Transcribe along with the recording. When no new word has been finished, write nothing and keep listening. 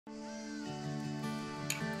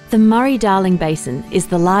The Murray-Darling Basin is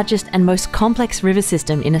the largest and most complex river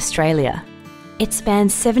system in Australia. It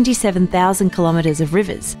spans 77,000 kilometres of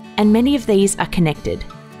rivers, and many of these are connected.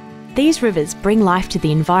 These rivers bring life to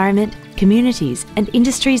the environment, communities, and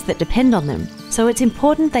industries that depend on them, so it's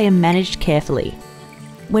important they are managed carefully.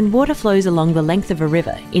 When water flows along the length of a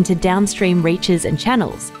river into downstream reaches and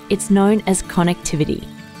channels, it's known as connectivity.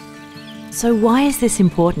 So why is this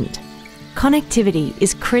important? Connectivity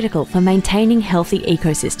is critical for maintaining healthy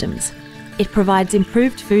ecosystems. It provides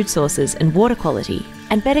improved food sources and water quality,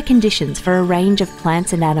 and better conditions for a range of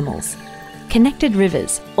plants and animals. Connected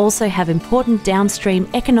rivers also have important downstream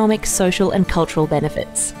economic, social and cultural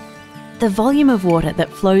benefits. The volume of water that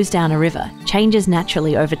flows down a river changes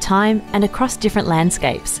naturally over time and across different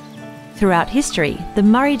landscapes. Throughout history, the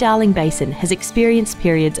Murray-Darling Basin has experienced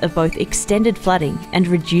periods of both extended flooding and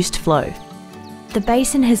reduced flow. The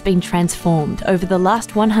basin has been transformed over the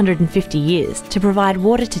last 150 years to provide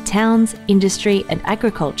water to towns, industry and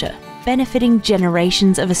agriculture, benefiting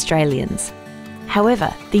generations of Australians.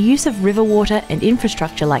 However, the use of river water and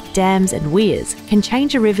infrastructure like dams and weirs can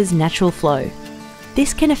change a river's natural flow.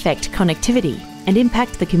 This can affect connectivity and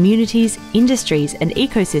impact the communities, industries and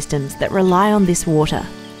ecosystems that rely on this water.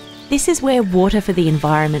 This is where Water for the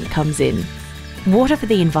Environment comes in. Water for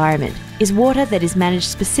the Environment is water that is managed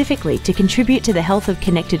specifically to contribute to the health of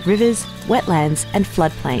connected rivers, wetlands and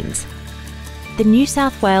floodplains. The New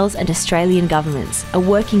South Wales and Australian governments are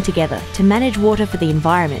working together to manage water for the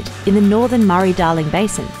environment in the northern Murray-Darling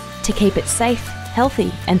Basin to keep it safe,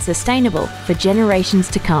 healthy and sustainable for generations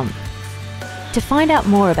to come. To find out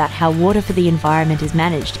more about how water for the environment is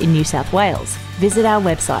managed in New South Wales, visit our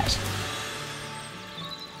website